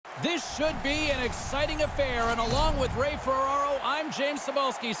This should be an exciting affair, and along with Ray Ferraro, I'm James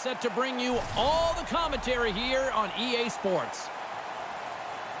Cebulski, set to bring you all the commentary here on EA Sports.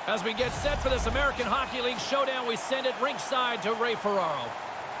 As we get set for this American Hockey League showdown, we send it ringside to Ray Ferraro.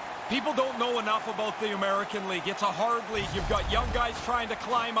 People don't know enough about the American League. It's a hard league. You've got young guys trying to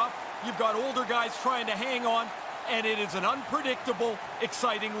climb up. You've got older guys trying to hang on. And it is an unpredictable,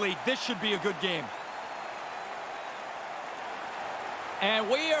 exciting league. This should be a good game. And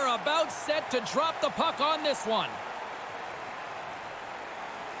we are about set to drop the puck on this one.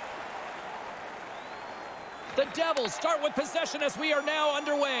 The Devils start with possession as we are now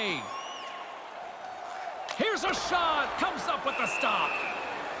underway. Here's a shot. Comes up with the stop.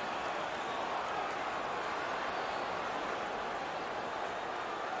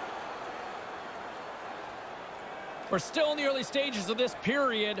 We're still in the early stages of this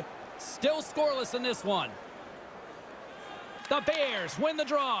period. Still scoreless in this one. The Bears win the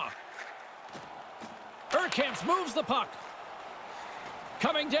draw. Urkamps moves the puck.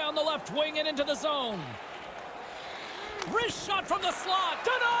 Coming down the left wing and into the zone. Wrist shot from the slot.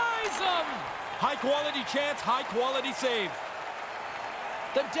 Denies him. High quality chance, high quality save.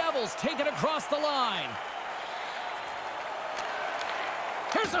 The Devils take it across the line.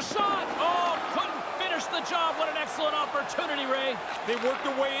 Here's a shot. Oh, couldn't finish the job. What an excellent opportunity, Ray. They worked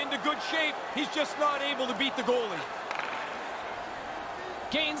their way into good shape. He's just not able to beat the goalie.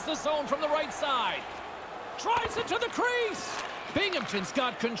 Gains the zone from the right side. Drives it to the crease. Binghamton's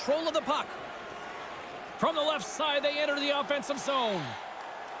got control of the puck. From the left side, they enter the offensive zone.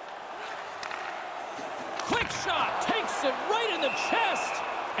 Quick shot. Takes it right in the chest.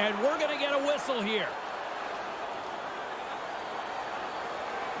 And we're going to get a whistle here.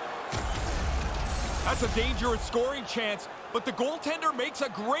 That's a dangerous scoring chance, but the goaltender makes a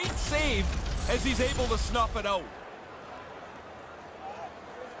great save as he's able to snuff it out.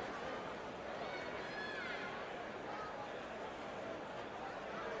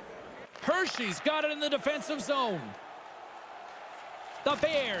 Hershey's got it in the defensive zone. The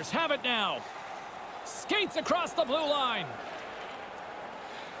Bears have it now. Skates across the blue line.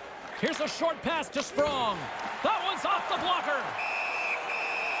 Here's a short pass to Sprong. That one's off the blocker.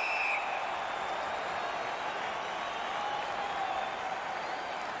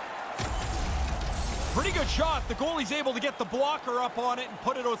 Pretty good shot. The goalie's able to get the blocker up on it and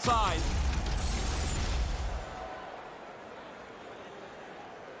put it outside.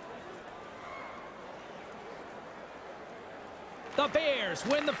 The Bears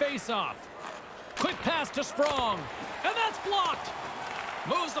win the faceoff. Quick pass to Sprong. And that's blocked.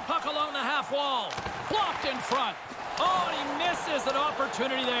 Moves the puck along the half wall. Blocked in front. Oh, and he misses an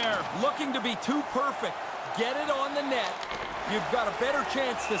opportunity there. Looking to be too perfect. Get it on the net. You've got a better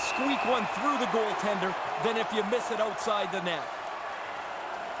chance to squeak one through the goaltender than if you miss it outside the net.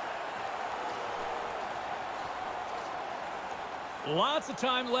 Lots of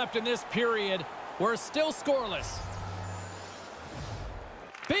time left in this period. We're still scoreless.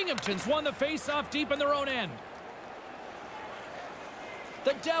 Binghamton's won the faceoff deep in their own end.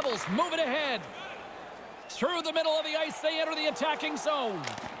 The Devils move it ahead. Through the middle of the ice, they enter the attacking zone.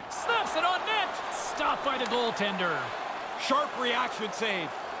 Snaps it on net. Stopped by the goaltender. Sharp reaction save.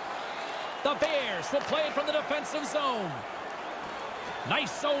 The Bears will play it from the defensive zone.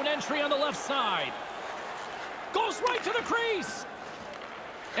 Nice zone entry on the left side. Goes right to the crease.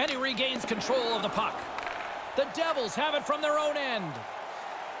 And he regains control of the puck. The Devils have it from their own end.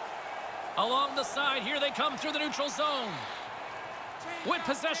 Along the side, here they come through the neutral zone. With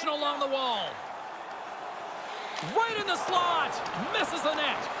possession along the wall. Right in the slot. Misses the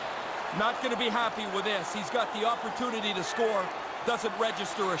net. Not going to be happy with this. He's got the opportunity to score. Doesn't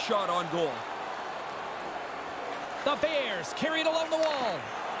register a shot on goal. The Bears carry it along the wall.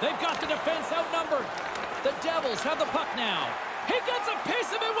 They've got the defense outnumbered. The Devils have the puck now. He gets a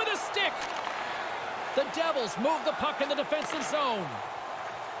piece of it with a stick. The Devils move the puck in the defensive zone.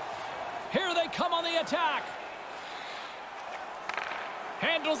 Here they come on the attack.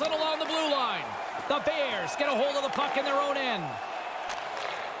 Handles it along the blue line. The Bears get a hold of the puck in their own end.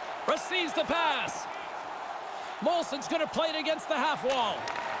 Receives the pass. Molson's going to play it against the half wall.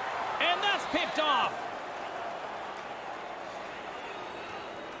 And that's picked off.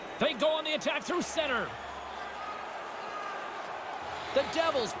 They go on the attack through center. The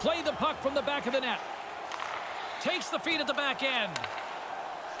Devils play the puck from the back of the net. Takes the feed at the back end.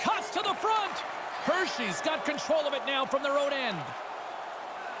 Cuts to the front. Hershey's got control of it now from their own end.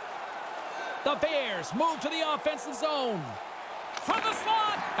 The Bears move to the offensive zone. From the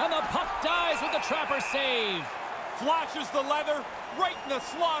slot. And the puck dies with the trapper save. Flashes the leather right in the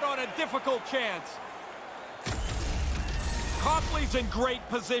slot on a difficult chance. Copley's in great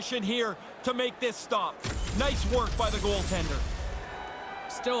position here to make this stop. Nice work by the goaltender.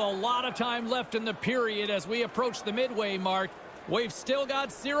 Still a lot of time left in the period as we approach the midway mark. We've still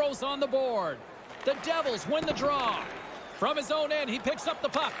got zeros on the board. The Devils win the draw. From his own end, he picks up the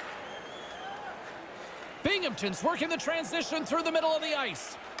puck. Binghamton's working the transition through the middle of the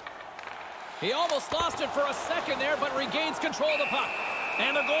ice. He almost lost it for a second there, but regains control of the puck.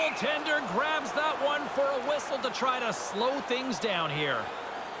 And the goaltender grabs that one for a whistle to try to slow things down here.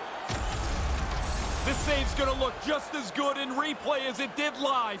 This save's going to look just as good in replay as it did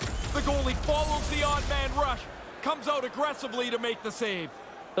live. The goalie follows the odd man rush, comes out aggressively to make the save.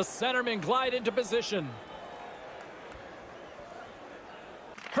 The centermen glide into position.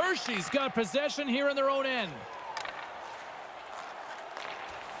 Hershey's got possession here in their own end.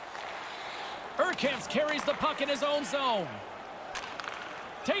 Urkamps carries the puck in his own zone.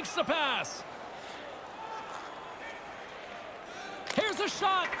 Takes the pass. Here's a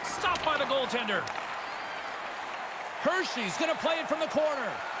shot. Stopped by the goaltender. Hershey's going to play it from the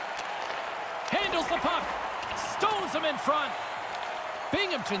corner. Handles the puck. Stones him in front.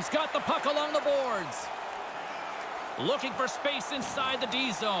 Binghamton's got the puck along the boards. Looking for space inside the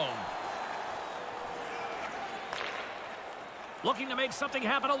D zone. Looking to make something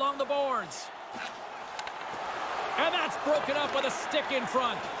happen along the boards. And that's broken up with a stick in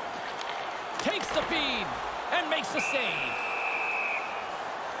front. Takes the feed and makes the save.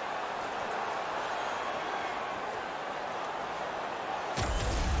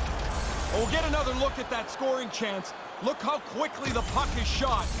 We'll get another look at that scoring chance. Look how quickly the puck is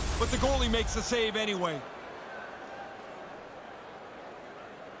shot, but the goalie makes the save anyway.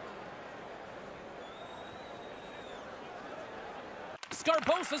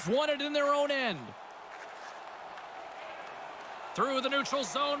 Scarbosa's won it in their own end. Through the neutral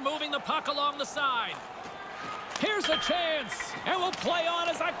zone, moving the puck along the side. Here's a chance, and we'll play on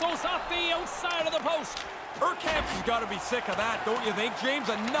as that goes off the outside of the post. Urkamps has got to be sick of that, don't you think, James?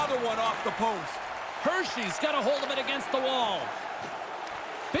 Another one off the post. Hershey's got a hold of it against the wall.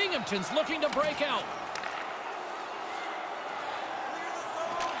 Binghamton's looking to break out.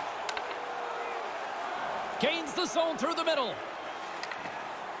 Gains the zone through the middle.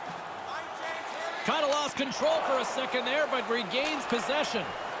 Kind of lost control for a second there, but regains possession.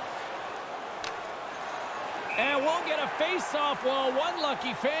 And we'll get a face-off while one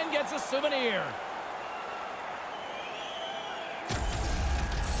lucky fan gets a souvenir.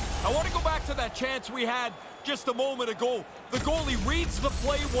 I want to go back to that chance we had just a moment ago. The goalie reads the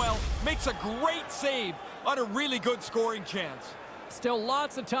play well, makes a great save on a really good scoring chance. Still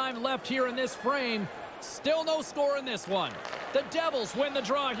lots of time left here in this frame. Still no score in this one. The Devils win the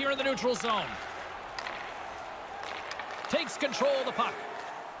draw here in the neutral zone. Takes control of the puck.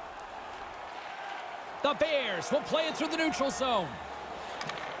 The Bears will play it through the neutral zone.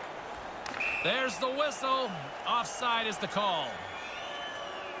 There's the whistle. Offside is the call.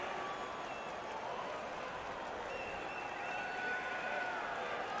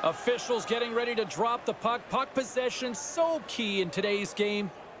 Officials getting ready to drop the puck. Puck possession so key in today's game.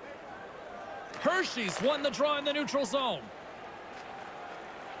 Hershey's won the draw in the neutral zone.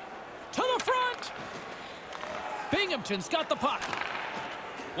 To the front. Binghamton's got the puck.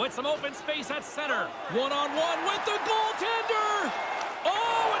 With some open space at center. One-on-one with the goaltender.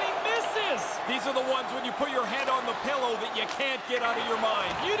 Oh, and he misses. These are the ones when you put your head on the pillow that you can't get out of your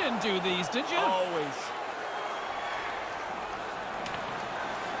mind. You didn't do these, did you? Always.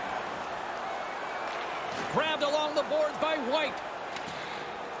 Grabbed along the boards by White.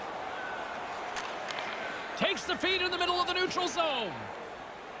 Takes the feed in the middle of the neutral zone.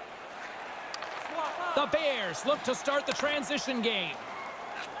 The Bears look to start the transition game.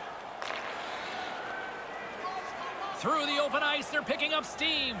 Through the open ice, they're picking up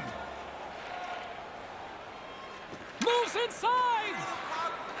steam. Moves inside.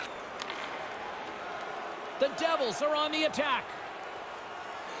 The Devils are on the attack.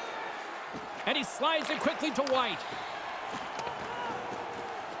 And he slides it quickly to White.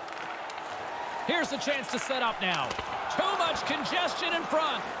 Here's a chance to set up now. Too much congestion in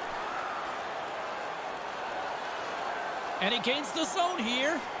front. And he gains the zone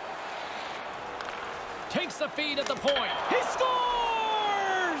here. Takes the feed at the point. He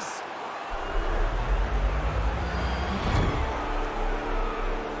scores!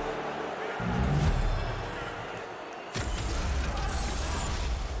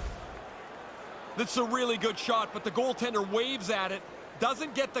 That's a really good shot, but the goaltender waves at it,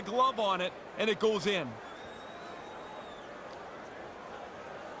 doesn't get the glove on it, and it goes in.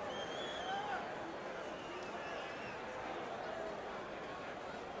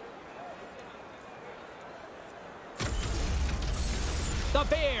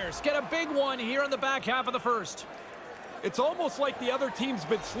 Bears get a big one here in the back half of the first. It's almost like the other team's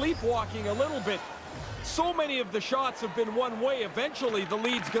been sleepwalking a little bit. So many of the shots have been one way. Eventually, the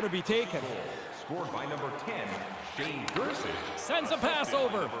lead's going to be taken. Scored by number 10, Shane Versus. Sends a pass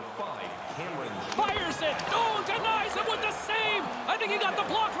over. Fires it. Oh, denies him with the save. I think he got the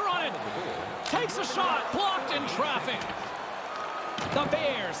blocker on it. Takes a shot. Blocked in traffic. The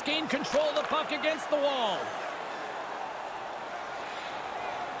Bears gain control of the puck against the wall.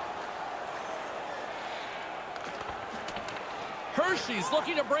 Hershey's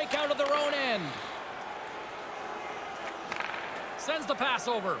looking to break out of their own end. Sends the pass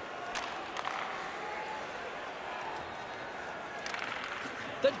over.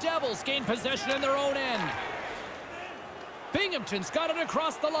 The Devils gain possession in their own end. Binghamton's got it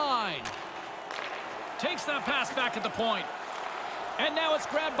across the line. Takes that pass back at the point. And now it's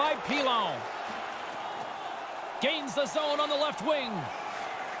grabbed by Pilon. Gains the zone on the left wing.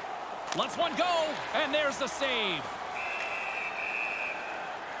 Lets one go, and there's the save.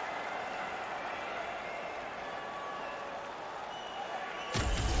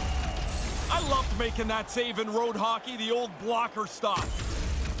 I loved making that save in road hockey, the old blocker stop.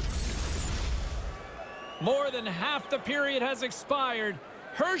 More than half the period has expired.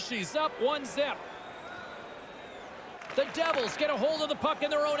 Hershey's up 1-0. The Devils get a hold of the puck in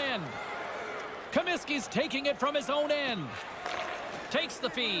their own end. Comiskey's taking it from his own end. Takes the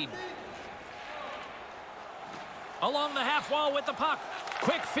feed. Along the half wall with the puck.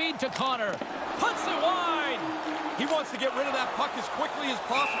 Quick feed to Connor. Puts it wide. He wants to get rid of that puck as quickly as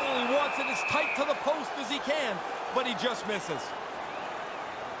possible. He wants it as tight to the post as he can, but he just misses.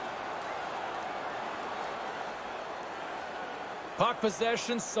 Puck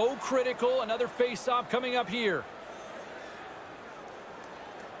possession so critical. Another face-off coming up here.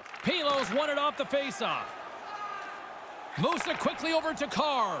 Pilo's won it off the face-off. Moves it quickly over to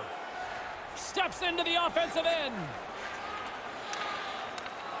Carr. Steps into the offensive end.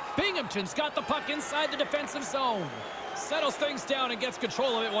 Binghamton's got the puck inside the defensive zone. Settles things down and gets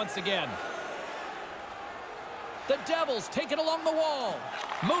control of it once again. The Devils take it along the wall.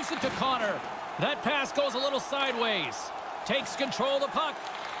 Moves it to Connor. That pass goes a little sideways. Takes control of the puck.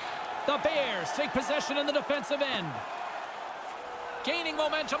 The Bears take possession in the defensive end. Gaining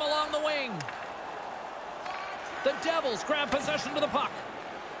momentum along the wing. The Devils grab possession to the puck.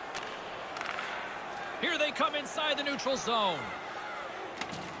 Here they come inside the neutral zone.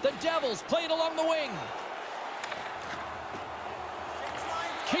 The Devils play it along the wing.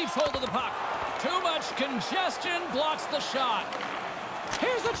 Keeps hold of the puck. Too much congestion, blocks the shot.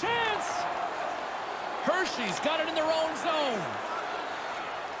 Here's a chance. Hershey's got it in their own zone.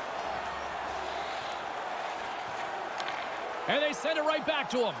 And they send it right back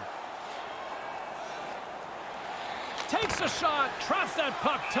to him. Takes a shot, traps that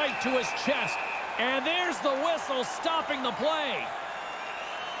puck tight to his chest. And there's the whistle stopping the play.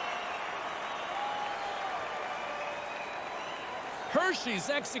 Hershey's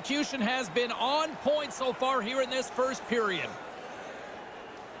execution has been on point so far here in this first period.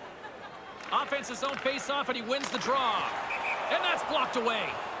 Offensive zone face-off, and he wins the draw. And that's blocked away.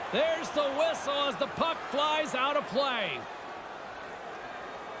 There's the whistle as the puck flies out of play.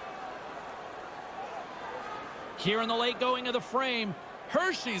 Here in the late going of the frame,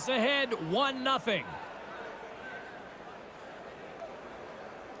 Hershey's ahead 1-0.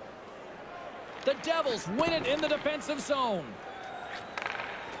 The Devils win it in the defensive zone.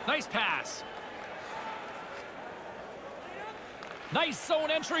 Nice pass. Nice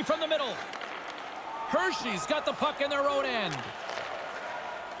zone entry from the middle. Hershey's got the puck in their own end.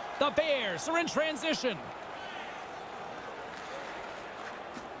 The Bears are in transition.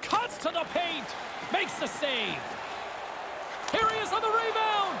 Cuts to the paint. Makes the save. Here he is on the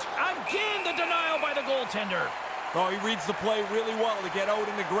rebound. Again, the denial by the goaltender. Oh, he reads the play really well to get out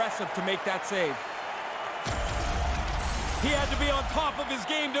and aggressive to make that save. He had to be on top of his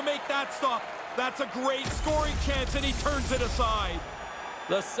game to make that stop. That's a great scoring chance, and he turns it aside.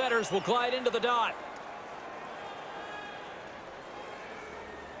 The setters will glide into the dot.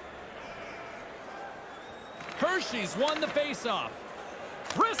 Hershey's won the faceoff.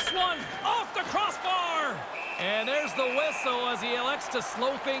 Wrists one off the crossbar. And there's the whistle as he elects to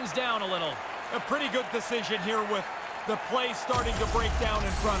slow things down a little. A pretty good decision here with the play starting to break down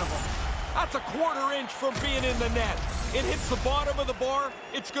in front of him. That's a quarter inch from being in the net. It hits the bottom of the bar,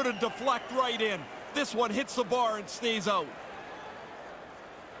 it's going to deflect right in. This one hits the bar and stays out.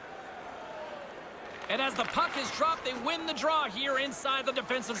 And as the puck is dropped, they win the draw here inside the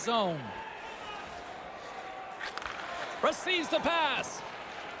defensive zone. Receives the pass.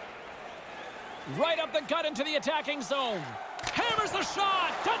 Right up the gut into the attacking zone. Hammers the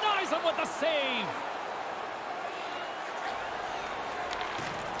shot. Denies him with the save.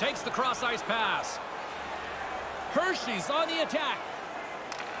 Takes the cross-ice pass. Hershey's on the attack.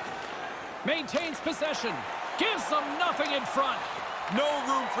 Maintains possession. Gives them nothing in front. No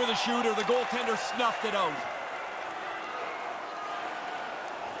room for the shooter. The goaltender snuffed it out.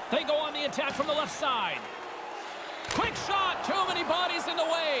 They go on the attack from the left side. Quick shot. Too many bodies in the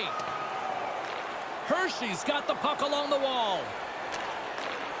way. Hershey's got the puck along the wall.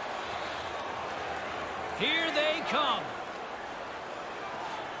 Here they come.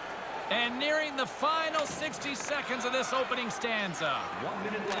 And nearing the final 60 seconds of this opening stanza. 1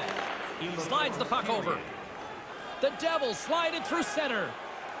 minute left. Slides the puck over. The Devils slide it through center.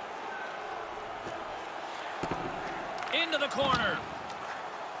 Into the corner.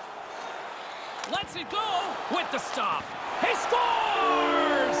 Lets it go with the stop. He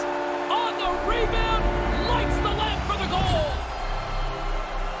scores! On the rebound, lights the lamp for the goal.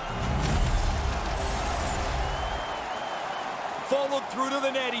 Followed through to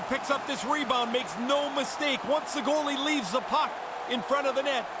the net. He picks up this rebound, makes no mistake. Once the goalie leaves the puck in front of the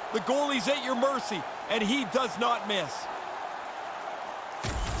net, the goalie's at your mercy, and he does not miss.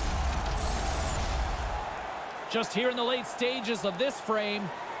 Just here in the late stages of this frame,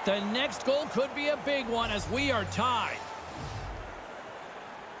 the next goal could be a big one as we are tied.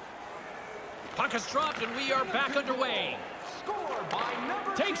 Puck is dropped and we are back underway. Score by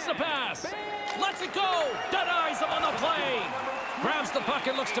number Takes the 10. pass. Lets it go. Denies him on the play. Grabs the puck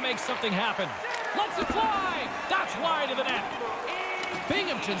and looks to make something happen. Lets it fly. That's wide of the net.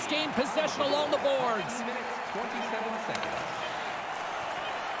 Binghamton's gained possession along the boards. 3 minutes, 27 seconds.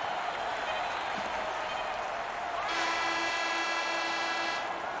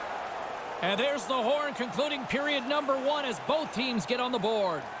 And there's the horn concluding period number 1 as both teams get on the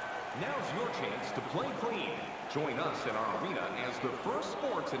board. Now's your chance to play clean. Join us in our arena as the first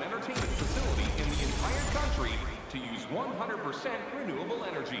sports and entertainment facility in the entire country to use 100% renewable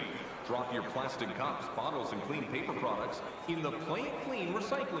energy. Drop your plastic cups, bottles, and clean paper products in the Play It Clean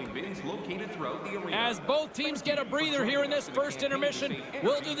recycling bins located throughout the arena. As both teams get a breather here in this first intermission,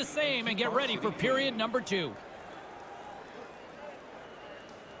 we'll do the same and get ready for period number 2.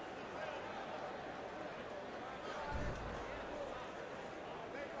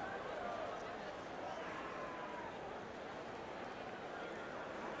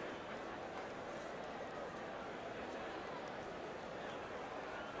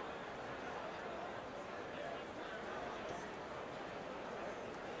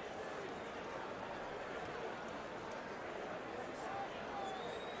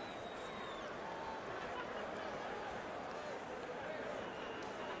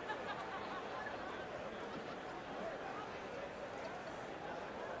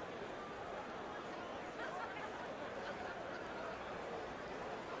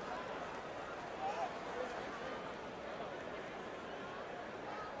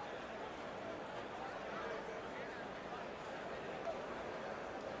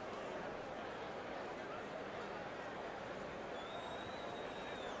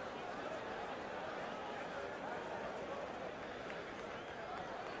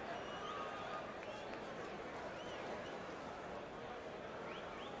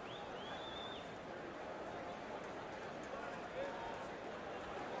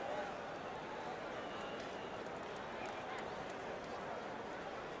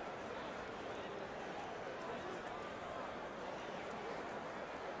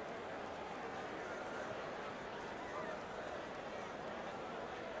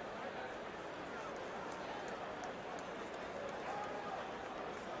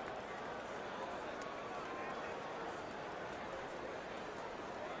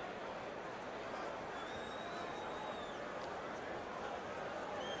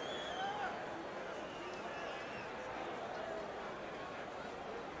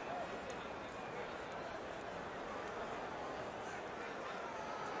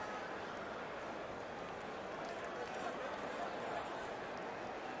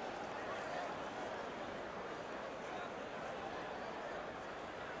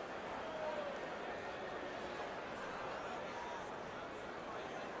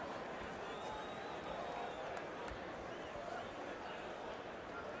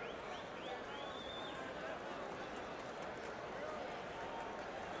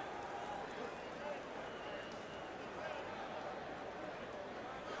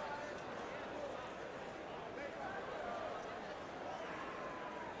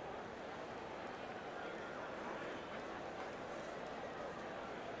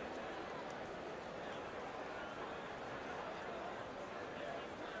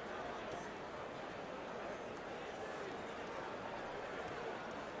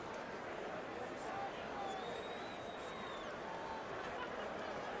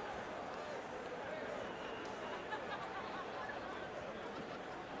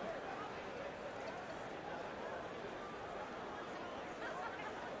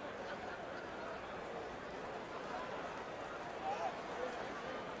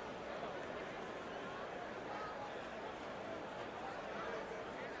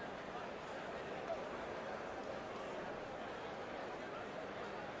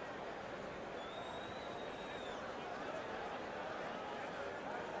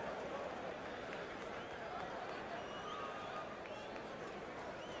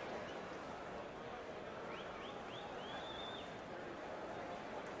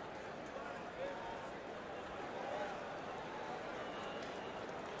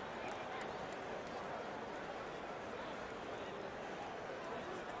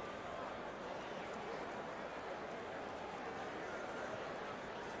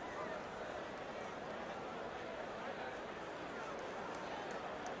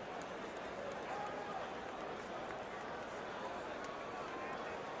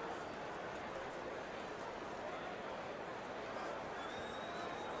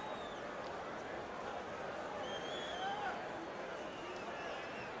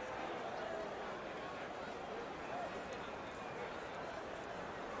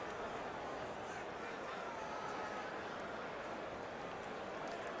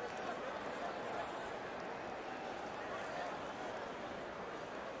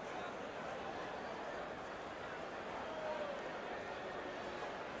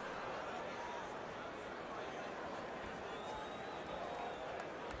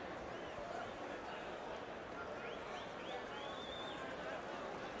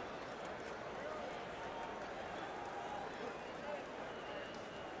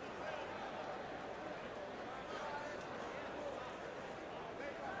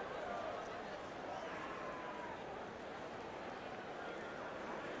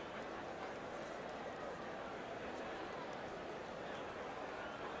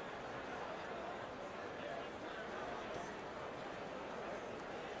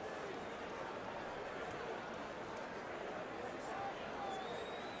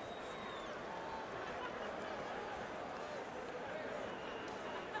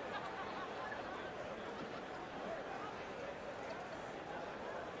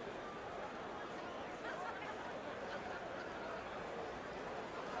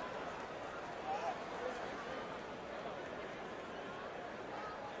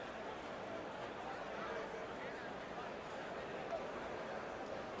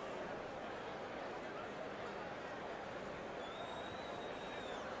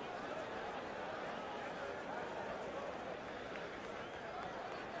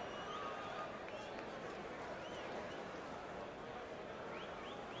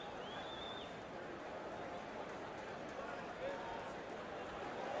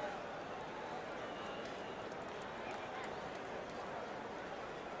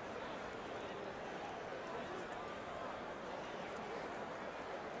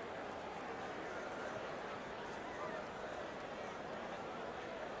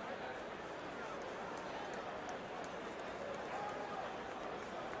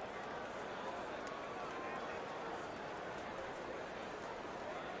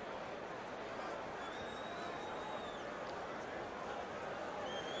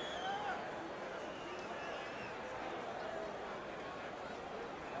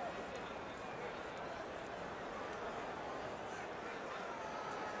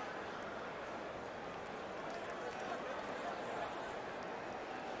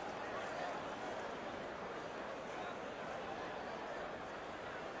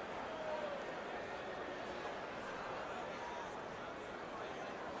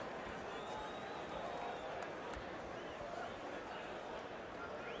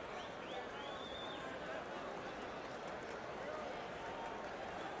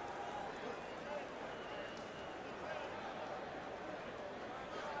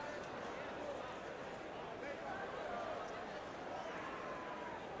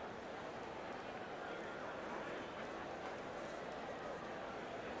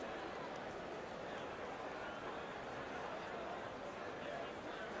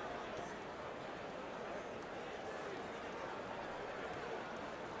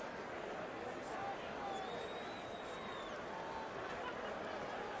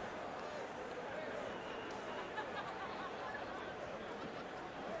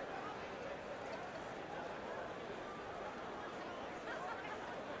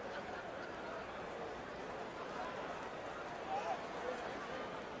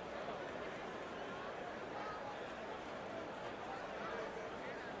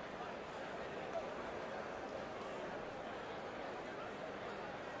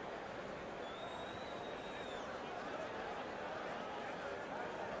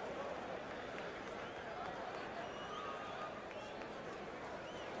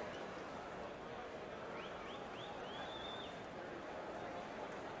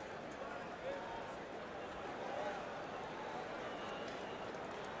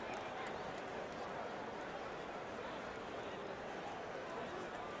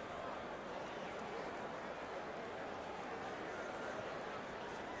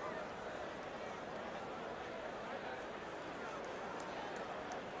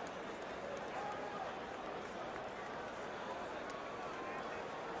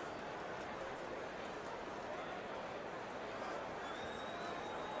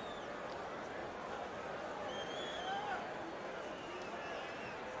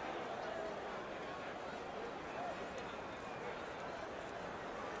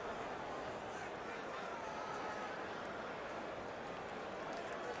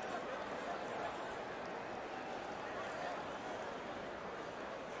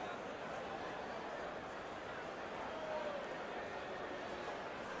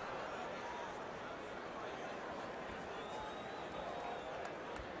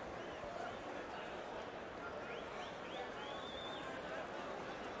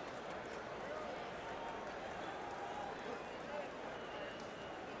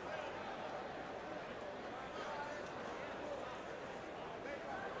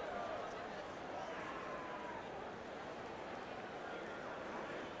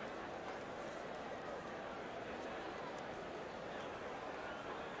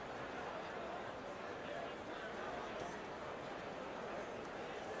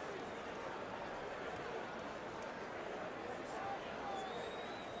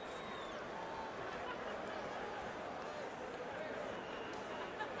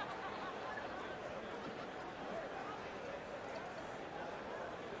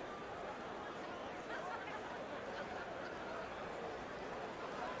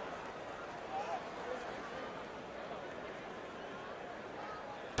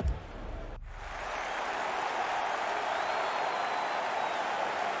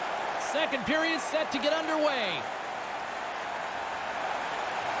 second period set to get underway.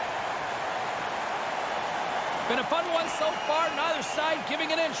 Been a fun one so far. Neither side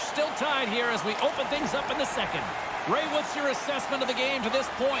giving an inch. Still tied here as we open things up in the second. Ray, what's your assessment of the game to this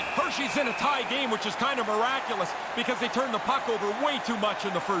point? Hershey's in a tie game, which is kind of miraculous because they turned the puck over way too much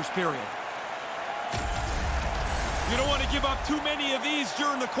in the first period. You don't want to give up too many of these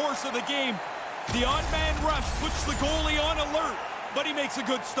during the course of the game. The odd-man rush puts the goalie on alert, but he makes a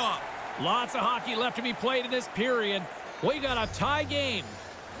good stop. Lots of hockey left to be played in this period. We got a tie game.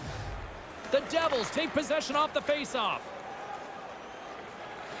 The Devils take possession off the faceoff.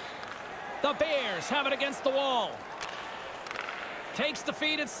 The Bears have it against the wall. Takes the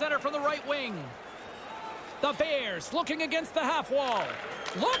feed at center from the right wing. The Bears looking against the half wall.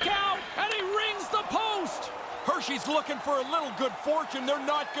 Look out, and he rings the post. Hershey's looking for a little good fortune. They're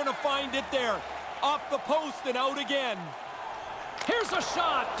not going to find it there. Off the post and out again. Here's a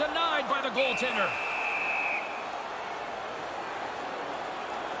shot denied by the goaltender.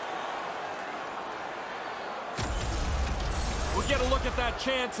 We'll get a look at that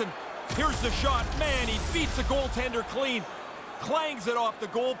chance, and here's the shot. Man, he beats the goaltender clean. Clangs it off the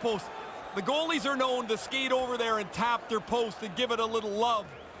goalpost. The goalies are known to skate over there and tap their post and give it a little love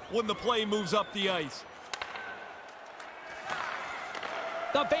when the play moves up the ice.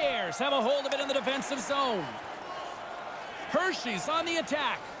 The Bears have a hold of it in the defensive zone. Hershey's on the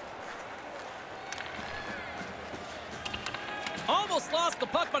attack. Almost lost the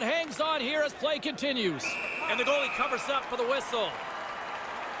puck, but hangs on here as play continues. And the goalie covers up for the whistle.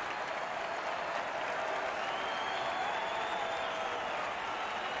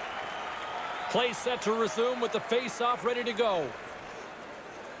 Play set to resume with the face-off ready to go.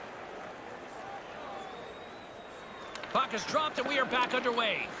 Puck is dropped and we are back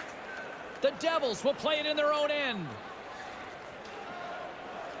underway. The Devils will play it in their own end.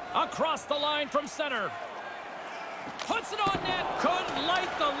 Across the line from center. Puts it on net. Couldn't light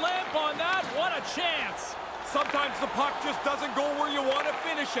the lamp on that. What a chance. Sometimes the puck just doesn't go where you want to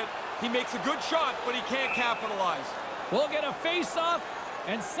finish it. He makes a good shot, but he can't capitalize. We'll get a face-off,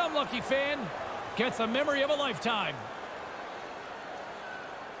 and some lucky fan gets a memory of a lifetime.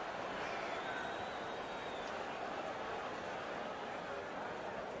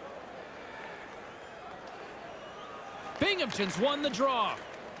 Binghamton's won the draw.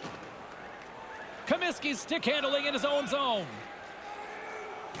 Comiskey's stick handling in his own zone.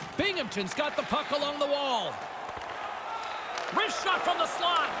 Binghamton's got the puck along the wall. Wrist shot from the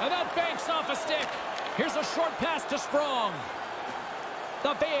slot, and that banks off a stick. Here's a short pass to Sprong.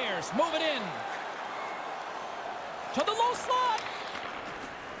 The Bears move it in. To the low slot.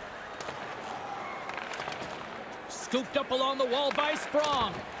 Scooped up along the wall by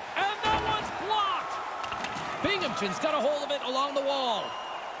Sprong. And that one's blocked. Binghamton's got a hold of it along the wall.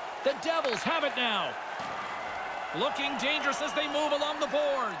 The Devils have it now. Looking dangerous as they move along the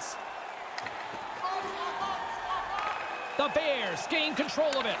boards. The Bears gain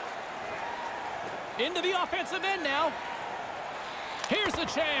control of it. Into the offensive end now. Here's a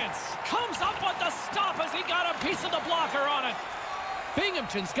chance. Comes up with the stop as he got a piece of the blocker on it.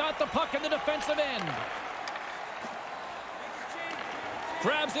 Binghamton's got the puck in the defensive end.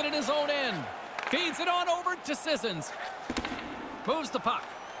 Grabs it in his own end. Feeds it on over to Sissons. Moves the puck.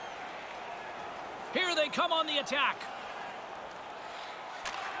 Here they come on the attack.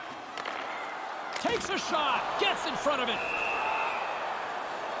 Takes a shot. Gets in front of it.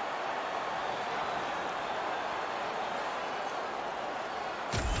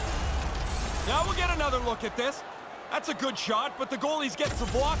 Now we'll get another look at this. That's a good shot, but the goalie's gets the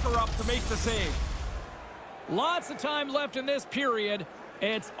blocker up to make the save. Lots of time left in this period.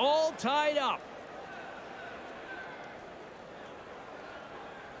 It's all tied up.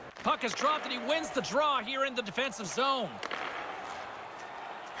 Puck is dropped and he wins the draw here in the defensive zone.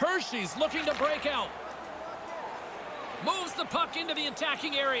 Hershey's looking to break out. Moves the puck into the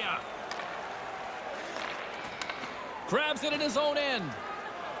attacking area. Grabs it in his own end.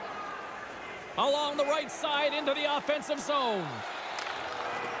 Along the right side into the offensive zone.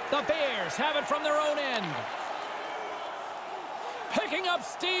 The Bears have it from their own end. Picking up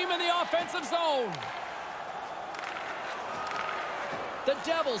steam in the offensive zone. The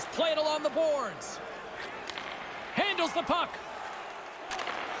Devils play it along the boards. Handles the puck.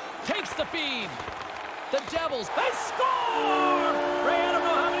 Takes the feed. The Devils, they score! Ray, I don't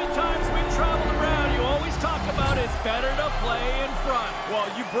know how many times we've traveled around. You always talk about it's better to play in front. Well,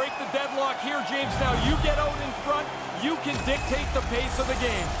 you break the deadlock here, James. Now you get out in front. You can dictate the pace of the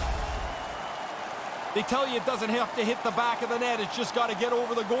game. They tell you it doesn't have to hit the back of the net. It's just got to get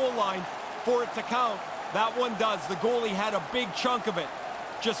over the goal line for it to count. That one does. The goalie had a big chunk of it.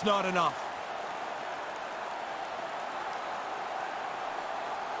 just not enough.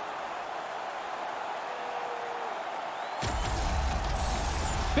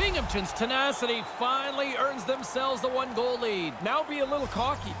 Binghamton's tenacity finally earns themselves the 1-goal lead. Now be a little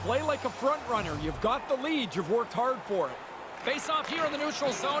cocky. Play like a front runner. You've got the lead. You've worked hard for it. Face off here in the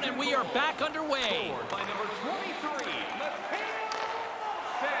neutral zone, and we are back underway. Scored by number 23,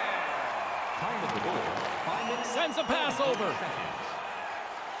 time of the goal, 5 minutes. Sends a pass over.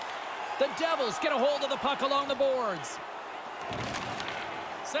 The Devils get a hold of the puck along the boards.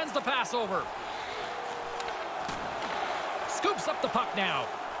 Sends the pass over. Scoops up the puck now.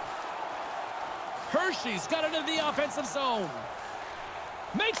 Hershey's got it into the offensive zone.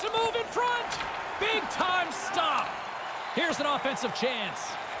 Makes a move in front. Big time stop. Here's an offensive chance.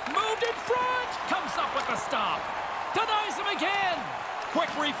 Moved in front. Comes up with the stop. Denies him again. Quick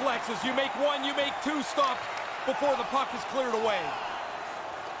reflexes. You make one, you make two stops before the puck is cleared away.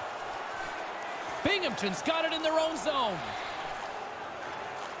 Binghamton's got it in their own zone.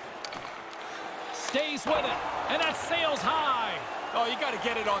 Stays with it, and that sails high. Oh, you got to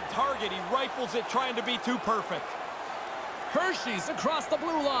get it on target. He rifles it, trying to be too perfect. Hershey's across the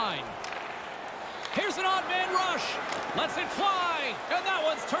blue line. Here's an odd man rush. Lets it fly, and that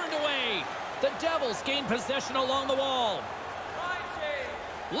one's turned away. The Devils gain possession along the wall.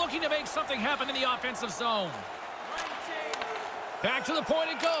 Looking to make something happen in the offensive zone. Back to the point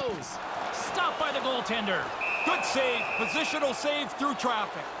it goes. Stopped by the goaltender. Good save. Positional save through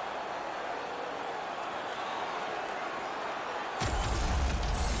traffic.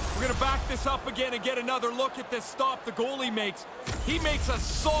 We're going to back this up again and get another look at this stop the goalie makes. He makes a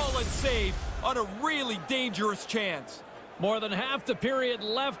solid save on a really dangerous chance. More than half the period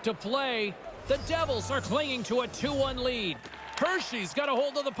left to play. The Devils are clinging to a 2-1 lead. Hershey's got a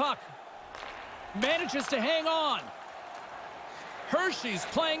hold of the puck. Manages to hang on. Hershey's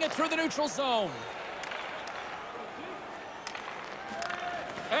playing it through the neutral zone.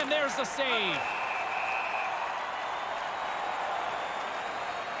 And there's the save.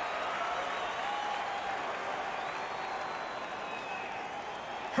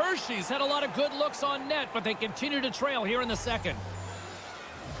 Hershey's had a lot of good looks on net, but they continue to trail here in the second.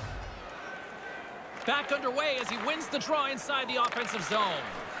 Back underway as he wins the draw inside the offensive zone.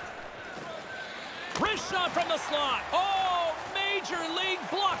 Wrist shot from the slot. Oh, major league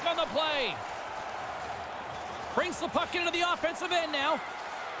block on the play. Brings the puck into the offensive end now.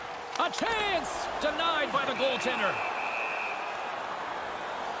 A chance! Denied by the goaltender.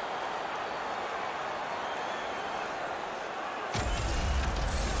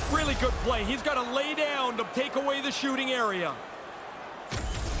 Really good play. He's got to lay down to take away the shooting area.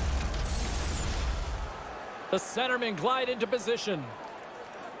 The centermen glide into position.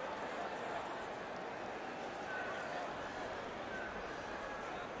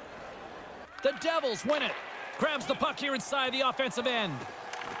 The Devils win it. Grabs the puck here inside the offensive end.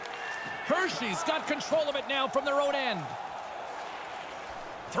 Hershey's got control of it now from their own end.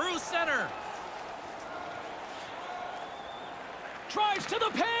 Through center. Drives to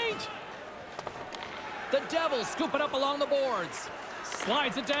the paint. The Devils scoop it up along the boards.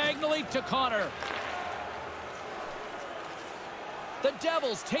 Slides it diagonally to Connor. The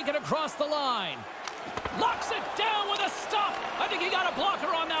Devils take it across the line. Locks it down with a stop. I think he got a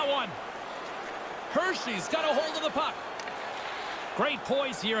blocker on that one. Hershey's got a hold of the puck. Great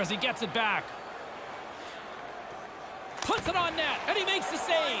poise here as he gets it back. Puts it on net, and he makes the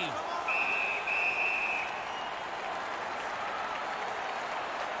save.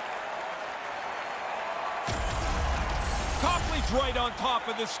 Copley's right on top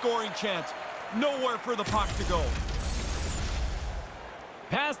of this scoring chance. Nowhere for the puck to go.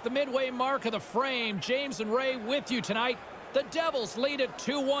 Past the midway mark of the frame, James and Ray with you tonight. The Devils lead at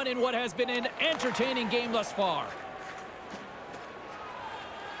 2-1 in what has been an entertaining game thus far.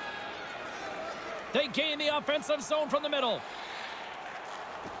 They gain the offensive zone from the middle.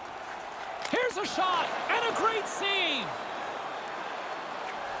 Here's a shot and a great save.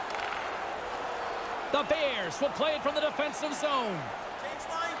 The Bears will play it from the defensive zone.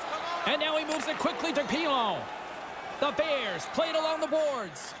 And now he moves it quickly to Pilon. The Bears play it along the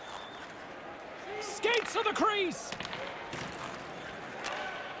boards. Skates to the crease.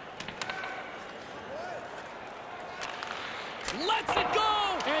 Lets it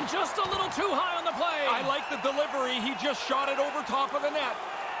go! And just a little too high on the play. I like the delivery. He just shot it over top of the net.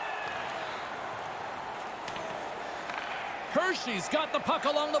 Hershey's got the puck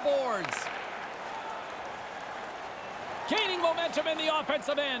along the boards. Gaining momentum in the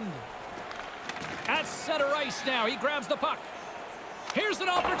offensive end. At center ice now. He grabs the puck. Here's an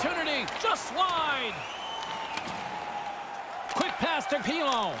opportunity. Just wide. Quick pass to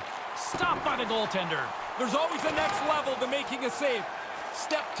Pilon. Stopped by the goaltender. There's always a next level to making a save.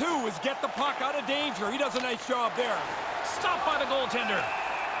 Step 2 is get the puck out of danger. He does a nice job there. Stopped by the goaltender.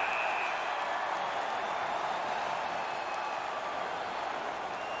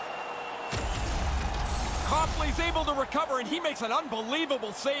 Copley's able to recover, and he makes an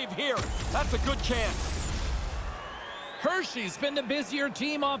unbelievable save here. That's a good chance. Hershey's been the busier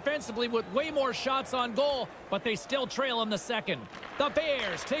team offensively with way more shots on goal, but they still trail in the second. The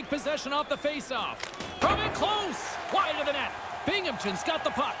Bears take possession off the faceoff. From it close, wide of the net. Binghamton's got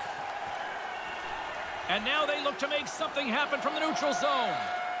the puck. And now they look to make something happen from the neutral zone.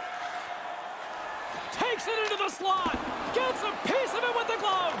 Takes it into the slot. Gets a piece of it with the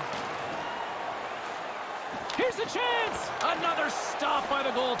glove. Here's a chance. Another stop by the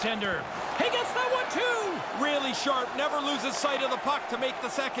goaltender. He gets that one too. Really sharp. Never loses sight of the puck to make the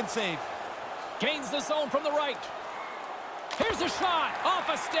second save. Gains the zone from the right. Here's a shot. Off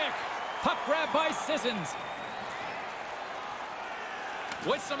a stick. Puck grab by Sissons.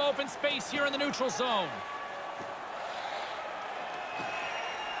 With some open space here in the neutral zone.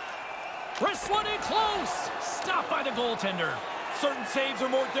 Wrist one in close. Stopped by the goaltender. Certain saves are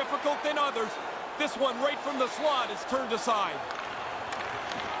more difficult than others. This one right from the slot is turned aside.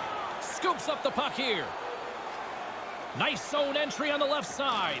 Scoops up the puck here. Nice zone entry on the left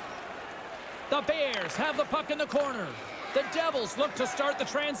side. The Bears have the puck in the corner. The Devils look to start the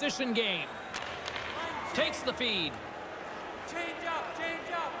transition game. Takes the feed. Change up.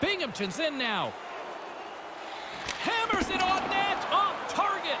 Binghamton's in now. Hammers it on net. Off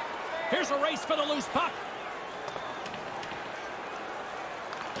target. Here's a race for the loose puck.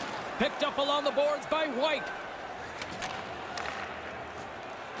 Picked up along the boards by White.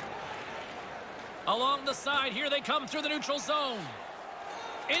 Along the side, here they come through the neutral zone.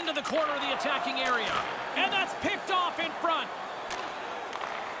 Into the corner of the attacking area. And that's picked off in front.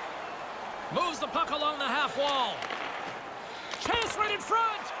 Moves the puck along the half wall. Chance right in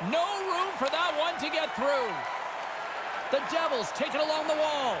front. No room for that one to get through. The Devils take it along the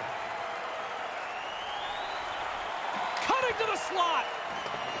wall. Cutting to the slot.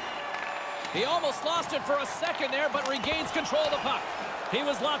 He almost lost it for a second there, but regains control of the puck. He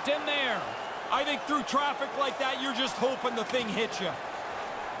was locked in there. I think through traffic like that, you're just hoping the thing hits you.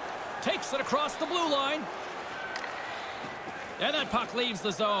 Takes it across the blue line. And that puck leaves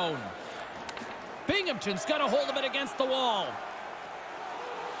the zone. Binghamton's got a hold of it against the wall.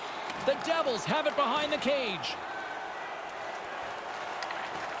 The Devils have it behind the cage.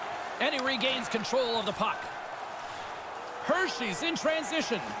 And he regains control of the puck. Hershey's in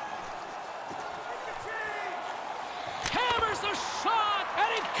transition. Hammers a shot,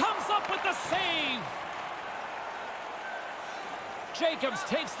 and it comes up with the save. Jacobs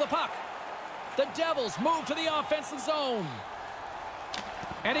takes the puck. The Devils move to the offensive zone.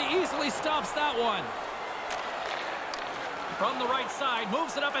 And he easily stops that one. From the right side,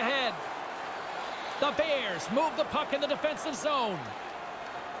 moves it up ahead. The Bears move the puck in the defensive zone.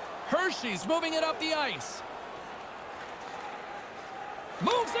 Hershey's moving it up the ice.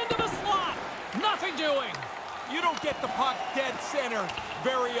 Moves into the slot. Nothing doing. You don't get the puck dead center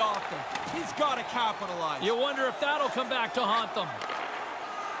very often. He's got to capitalize. You wonder if that'll come back to haunt them.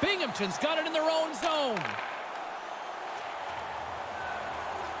 Binghamton's got it in their own zone.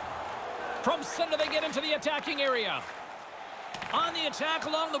 From center, they get into the attacking area. On the attack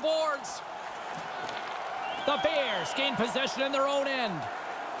along the boards. The Bears gain possession in their own end.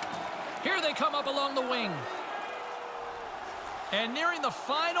 Here they come up along the wing. And nearing the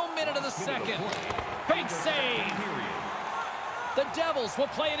final minute of the second. Big save. The Devils will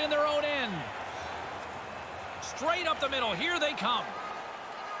play it in their own end. Straight up the middle. Here they come.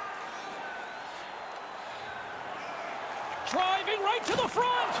 Driving right to the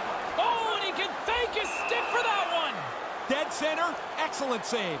front. Oh, and he can fake his stick for that one. Dead center. Excellent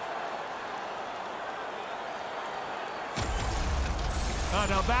save.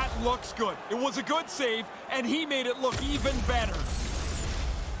 Now that looks good. It was a good save, and he made it look even better.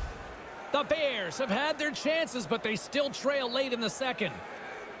 The Bears have had their chances, but they still trail late in the second.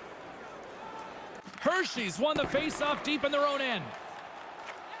 Hershey's won the faceoff deep in their own end.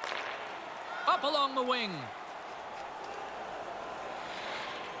 Up along the wing.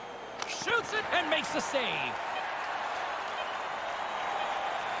 Shoots it and makes the save.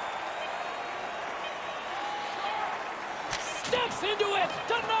 Steps into it,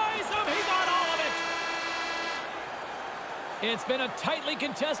 denies him, he got all of it. It's been a tightly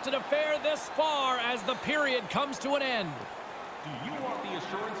contested affair this far as the period comes to an end. Do you want the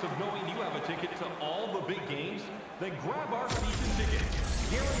assurance of knowing you have a ticket to all the big games? Then grab our season ticket.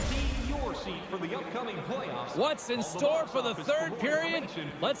 Guarantee your seat for the the upcoming playoffs. What's in store for the third period?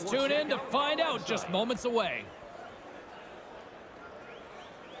 Let's tune in to find out just moments away.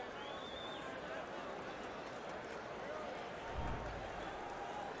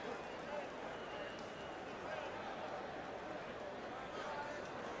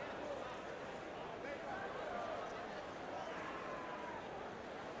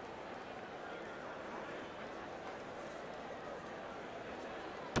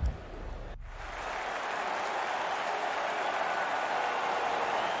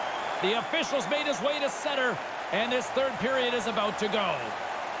 The officials made his way to center, and this third period is about to go.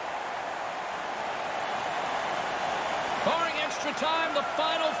 Barring extra time, the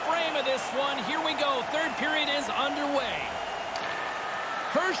final frame of this one. Here we go. Third period is underway.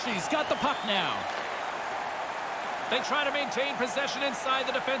 Hershey's got the puck now. They try to maintain possession inside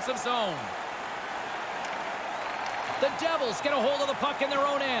the defensive zone. The Devils get a hold of the puck in their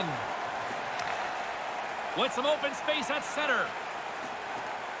own end. With some open space at center.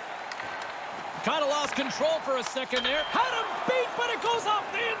 Kind of lost control for a second there. Had him beat, but it goes off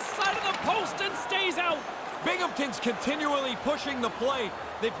the inside of the post and stays out. Binghamton's continually pushing the play.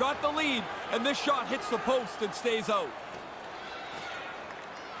 They've got the lead, and this shot hits the post and stays out.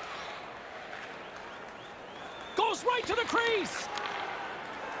 Goes right to the crease.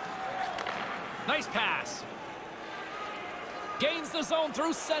 Nice pass. Gains the zone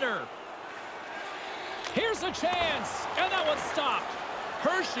through center. Here's a chance, and that one's stopped.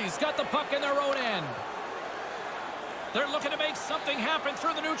 Hershey's got the puck in their own end. They're looking to make something happen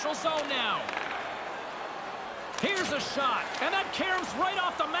through the neutral zone now. Here's a shot, and that caroms right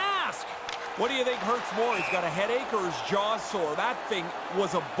off the mask. What do you think hurts more? He's got a headache or his jaw's sore? That thing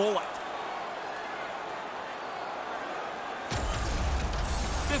was a bullet.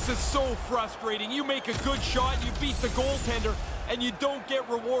 This is so frustrating. You make a good shot, you beat the goaltender, and you don't get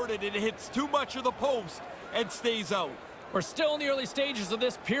rewarded. It hits too much of the post and stays out. We're still in the early stages of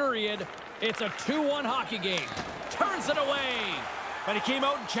this period. It's a 2-1 hockey game. Turns it away. And he came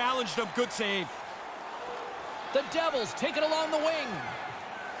out and challenged him. Good save. The Devils take it along the wing.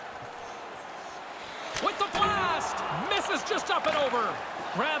 With the blast. Misses just up and over.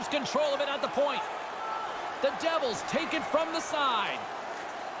 Grabs control of it at the point. The Devils take it from the side.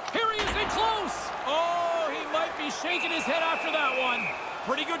 Here he is in close. Oh, he might be shaking his head after that one.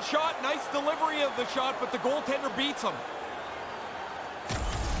 Pretty good shot. Nice delivery of the shot, but the goaltender beats him.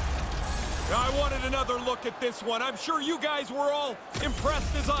 I wanted another look at this one. I'm sure you guys were all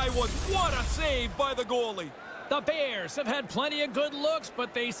impressed as I was. What a save by the goalie. The Bears have had plenty of good looks,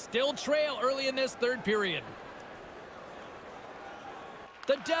 but they still trail early in this third period.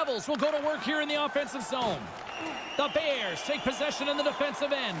 The Devils will go to work here in the offensive zone. The Bears take possession in the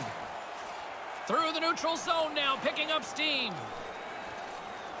defensive end. Through the neutral zone now, picking up steam.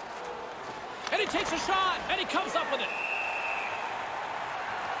 And he takes a shot, and he comes up with it.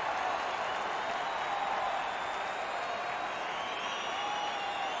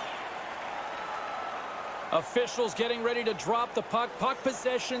 Officials getting ready to drop the puck. Puck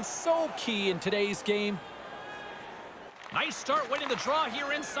possession so key in today's game. Nice start winning the draw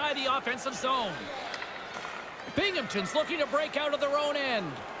here inside the offensive zone. Binghamton's looking to break out of their own end.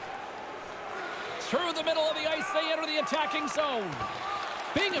 Through the middle of the ice, they enter the attacking zone.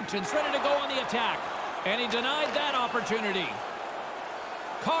 Binghamton's ready to go on the attack. And he denied that opportunity.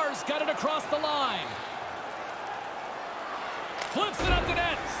 Carr's got it across the line. Flips it at the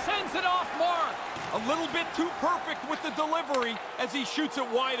net. Sends it off mark. A little bit too perfect with the delivery as he shoots it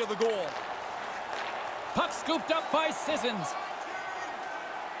wide of the goal. Puck scooped up by Sissons.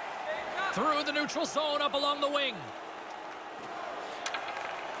 Through the neutral zone up along the wing.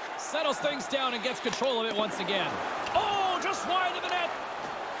 Settles things down and gets control of it once again. Oh, just wide of the net.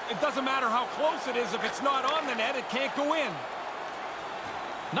 It doesn't matter how close it is. If it's not on the net, it can't go in.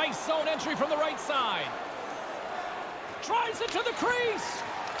 Nice zone entry from the right side. Drives it to the crease.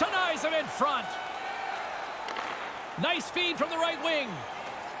 Denies him in front. Nice feed from the right wing.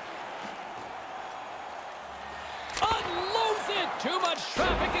 Unloads it. Too much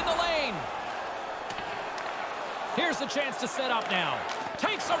traffic in the lane. Here's the chance to set up now.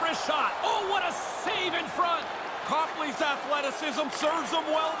 Takes a wrist shot. Oh, what a save in front. Copley's athleticism serves him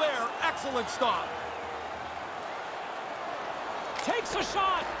well there. Excellent stop. Takes a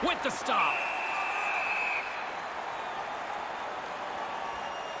shot with the stop.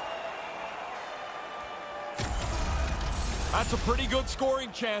 That's a pretty good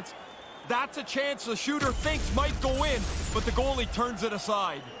scoring chance. That's a chance the shooter thinks might go in, but the goalie turns it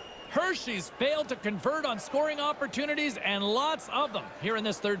aside. Hershey's failed to convert on scoring opportunities, and lots of them here in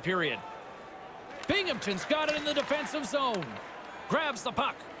this third period. Binghamton's got it in the defensive zone. Grabs the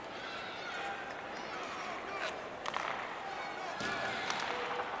puck.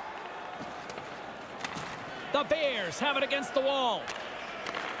 The Bears have it against the wall.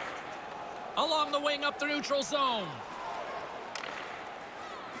 Along the wing up the neutral zone.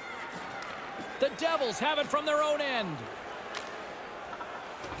 The Devils have it from their own end.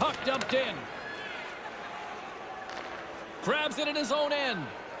 Puck dumped in. Grabs it in his own end.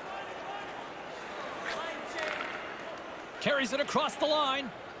 Carries it across the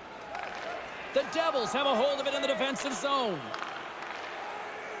line. The Devils have a hold of it in the defensive zone.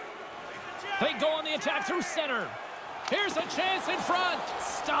 They go on the attack through center. Here's a chance in front.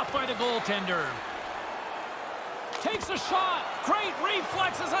 Stopped by the goaltender. Takes a shot. Great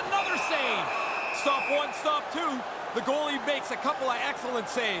reflexes. Another save. Stop one, stop two. The goalie makes a couple of excellent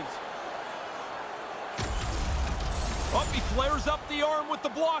saves. Up, he flares up the arm with the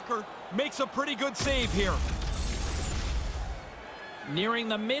blocker. Makes a pretty good save here. Nearing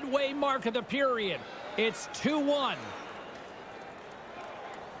the midway mark of the period. It's 2-1.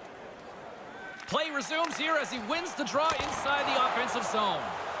 Play resumes here as he wins the draw inside the offensive zone.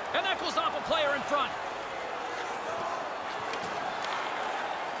 And that goes off a player in front.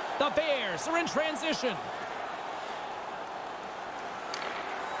 The Bears are in transition.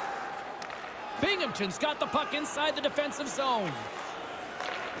 Binghamton's got the puck inside the defensive zone.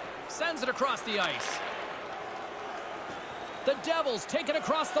 Sends it across the ice. The Devils take it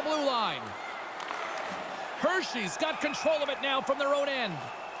across the blue line. Hershey's got control of it now from their own end.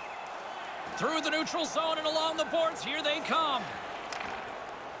 Through the neutral zone and along the boards, here they come.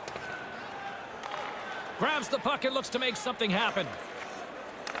 Grabs the puck and looks to make something happen.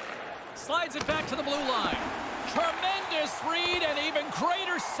 Slides it back to the blue line. Tremendous read and even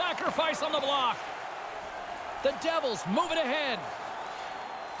greater sacrifice on the block. The Devils move it ahead.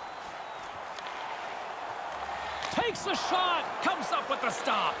 Takes a shot. Comes up with the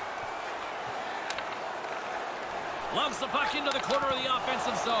stop. Loves the puck into the corner of the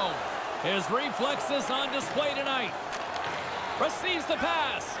offensive zone. His reflexes on display tonight. Receives the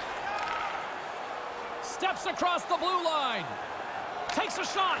pass. Steps across the blue line. Takes a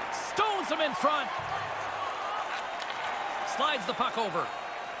shot. Stones him in front. Slides the puck over.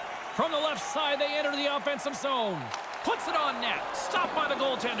 From the left side, they enter the offensive zone. Puts it on net. Stopped by the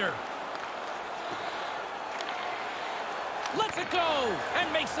goaltender. Lets it go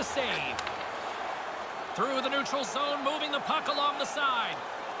and makes the save. Through the neutral zone, moving the puck along the side.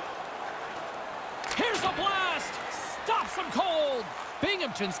 Here's a blast. Stops him cold.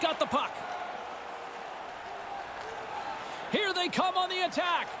 Binghamton's got the puck. Here they come on the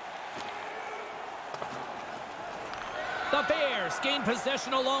attack. The Bears gain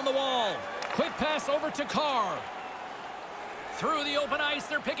possession along the wall. Quick pass over to Carr. Through the open ice,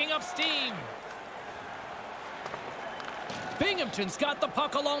 they're picking up steam. Binghamton's got the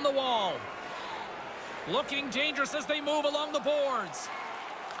puck along the wall. Looking dangerous as they move along the boards.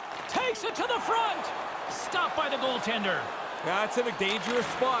 Takes it to the front. Stopped by the goaltender. That's in a dangerous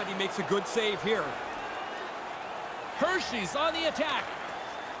spot. He makes a good save here. Hershey's on the attack.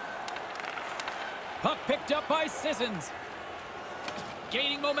 Puck picked up by Sissons.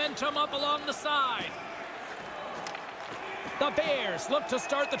 Gaining momentum up along the side. The Bears look to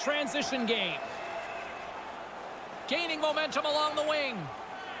start the transition game. Gaining momentum along the wing.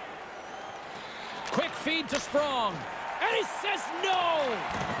 Quick feed to Sprong. And he says no!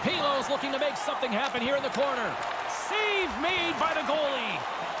 Pilo's looking to make something happen here in the corner. Save made by the goalie.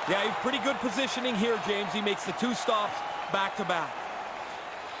 Yeah, he's pretty good positioning here, James. He makes the two stops back-to-back.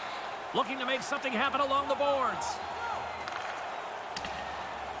 Looking to make something happen along the boards.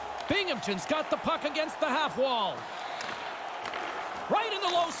 Binghamton's got the puck against the half wall. Right in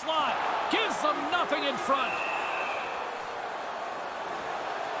the low slot. Gives them nothing in front.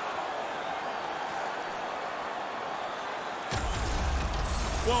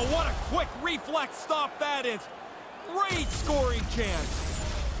 Well, what a quick reflex stop that is. Great scoring chance.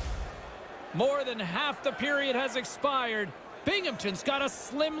 More than half the period has expired. Binghamton's got a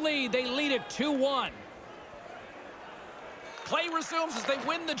slim lead. They lead it 2-1. Play resumes as they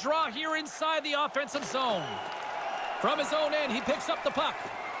win the draw here inside the offensive zone. From his own end, he picks up the puck.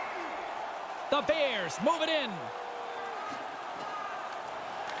 The Bears move it in.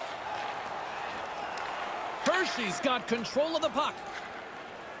 Hershey's got control of the puck.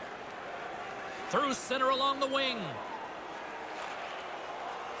 Through center along the wing.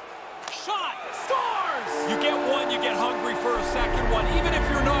 Shot! Scores! You get one, you get hungry for a second one. Even if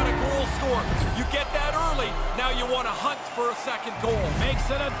you're not a goal scorer, you get that early. Now you want to hunt for a second goal. Makes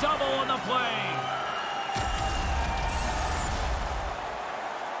it a double on the play.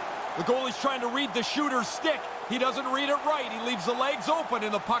 The goalie's trying to read the shooter's stick. He doesn't read it right. He leaves the legs open,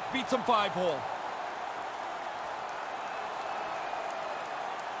 and the puck beats him 5-hole.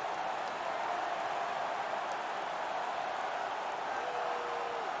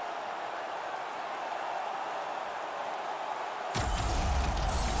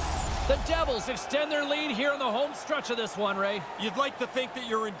 The Devils extend their lead here in the home stretch of this one, Ray. You'd like to think that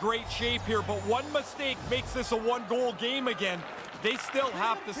you're in great shape here, but one mistake makes this a one-goal game again. They still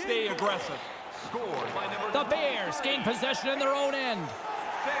have to stay aggressive. Scored by number The Bears gain possession in their own end.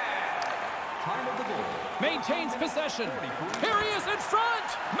 Time of the goal. Maintains possession. Here he is in front.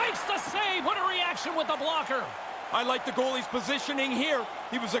 Makes the save. What a reaction with the blocker. I like the goalie's positioning here.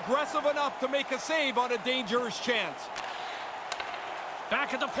 He was aggressive enough to make a save on a dangerous chance.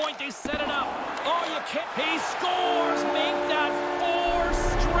 Back at the point, they set it up. Oh, you can't. He scores. Make that 4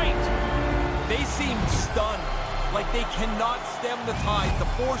 straight. They seem stunned, like they cannot stem the tide. The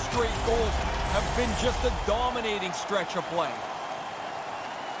 4 straight goals have been just a dominating stretch of play.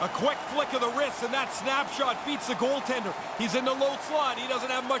 A quick flick of the wrist, and that snapshot beats the goaltender. He's in the low slot. He doesn't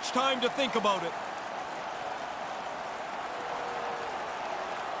have much time to think about it.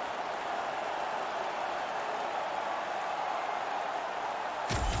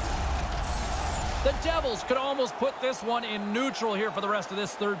 The Devils could almost put this one in neutral here for the rest of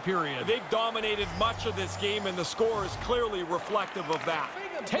this third period. They've dominated much of this game, and the score is clearly reflective of that.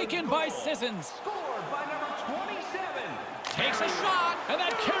 Taken by Sissons. Scored by number 27. Takes a shot, and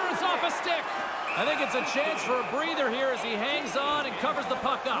that carries off a stick. I think it's a chance for a breather here as he hangs on and covers the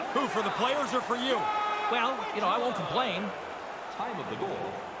puck up. Who, for the players or for you? Well, you know, I won't complain. Time of the goal,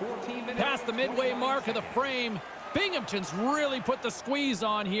 14 minutes. Past the midway mark of the frame, Binghamton's really put the squeeze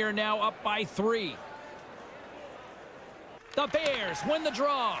on here, now up by 3. The Bears win the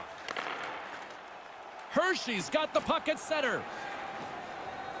draw. Hershey's got the puck at center.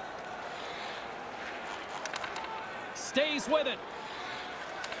 Stays with it.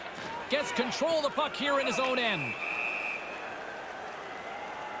 Gets control of the puck here in his own end.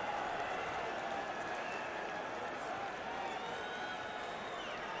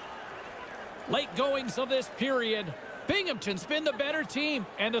 Late goings of this period. Binghamton's been the better team,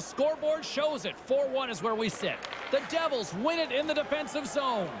 and the scoreboard shows it. 4-1 is where we sit. The Devils win it in the defensive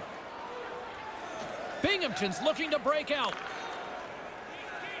zone. Binghamton's looking to break out.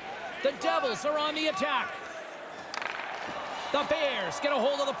 The Devils are on the attack. The Bears get a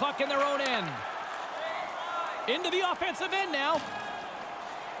hold of the puck in their own end. Into the offensive end now.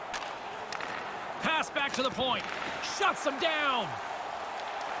 Pass back to the point. Shuts them down.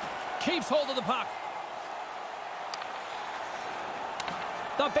 Keeps hold of the puck.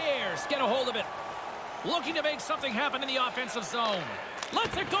 The Bears get a hold of it. Looking to make something happen in the offensive zone.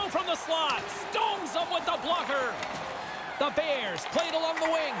 Lets it go from the slot. Stones them with the blocker. The Bears played along the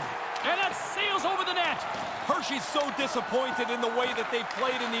wing. And that sails over the net. Hershey's so disappointed in the way that they've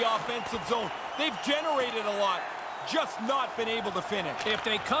played in the offensive zone. They've generated a lot, just not been able to finish. If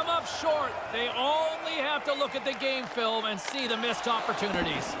they come up short, they only have to look at the game film and see the missed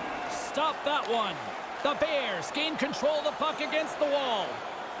opportunities. Stop that one. The Bears gain control of the puck against the wall.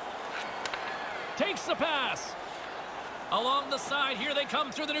 Takes the pass. Along the side, here they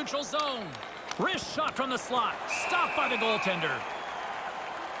come through the neutral zone. Wrist shot from the slot. Stopped by the goaltender.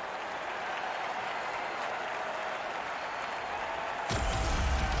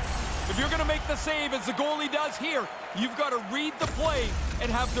 If you're going to make the save, as the goalie does here, you've got to read the play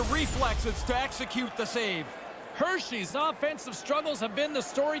and have the reflexes to execute the save. Hershey's offensive struggles have been the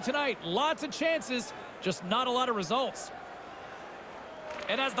story tonight. Lots of chances, just not a lot of results.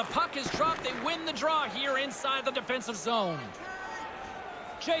 And as the puck is dropped, they win the draw here inside the defensive zone.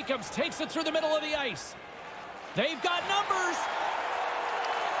 Jacobs takes it through the middle of the ice. They've got numbers.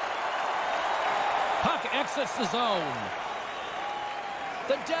 Puck exits the zone.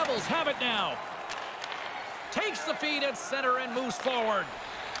 The Devils have it now. Takes the feed at center and moves forward.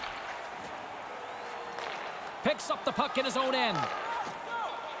 Picks up the puck in his own end.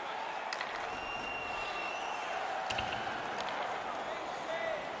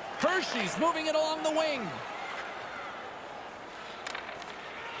 Hershey's moving it along the wing.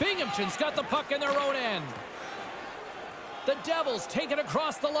 Binghamton's got the puck in their own end. The Devils take it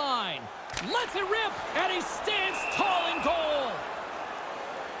across the line. Lets it rip, and he stands tall in goal.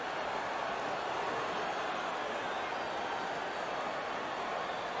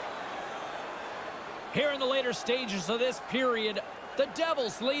 Here in the later stages of this period, the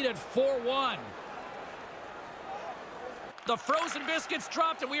Devils lead at 4-1. The frozen biscuits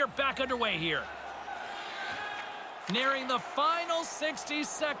dropped, and we are back underway here. Nearing the final 60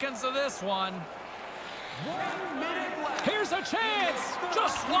 seconds of this one. 1 minute left. Here's a chance,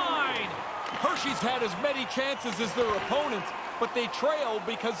 just wide. Hershey's had as many chances as their opponents, but they trail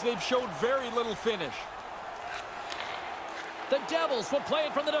because they've showed very little finish. The Devils will play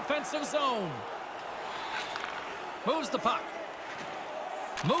it from the defensive zone. Moves the puck.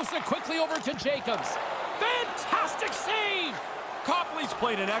 Moves it quickly over to Jacobs. Fantastic save! Copley's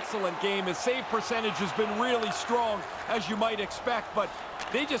played an excellent game. His save percentage has been really strong, as you might expect, but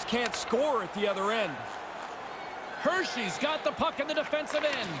they just can't score at the other end. Hershey's got the puck in the defensive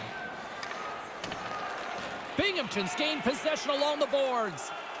end. Binghamton's gained possession along the boards.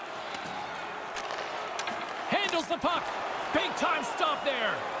 Handles the puck. Big-time stop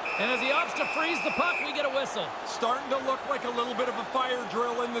there. And as he opts to freeze the puck, we get a whistle. Starting to look like a little bit of a fire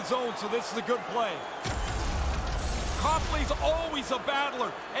drill in the zone, so this is a good play. Copley's always a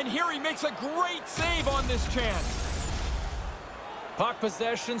battler, and here he makes a great save on this chance. Puck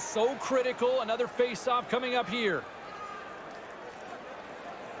possession so critical. Another face-off coming up here.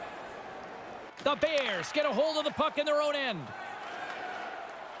 The Bears get a hold of the puck in their own end.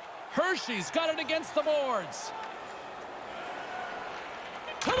 Hershey's got it against the boards.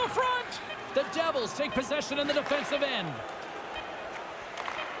 To the front! The Devils take possession in the defensive end.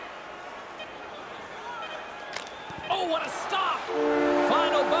 Oh, what a stop!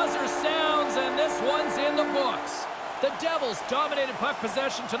 Final buzzer sounds, and this one's in the books. The Devils dominated puck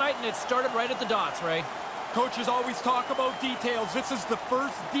possession tonight, and it started right at the dots, Ray. Coaches always talk about details. This is the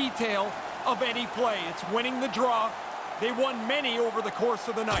first detail of any play. It's winning the draw. They won many over the course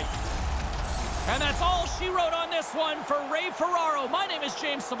of the night. And that's all she wrote on this one for Ray Ferraro. My name is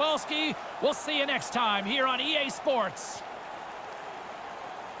James Cebulski. We'll see you next time here on EA Sports.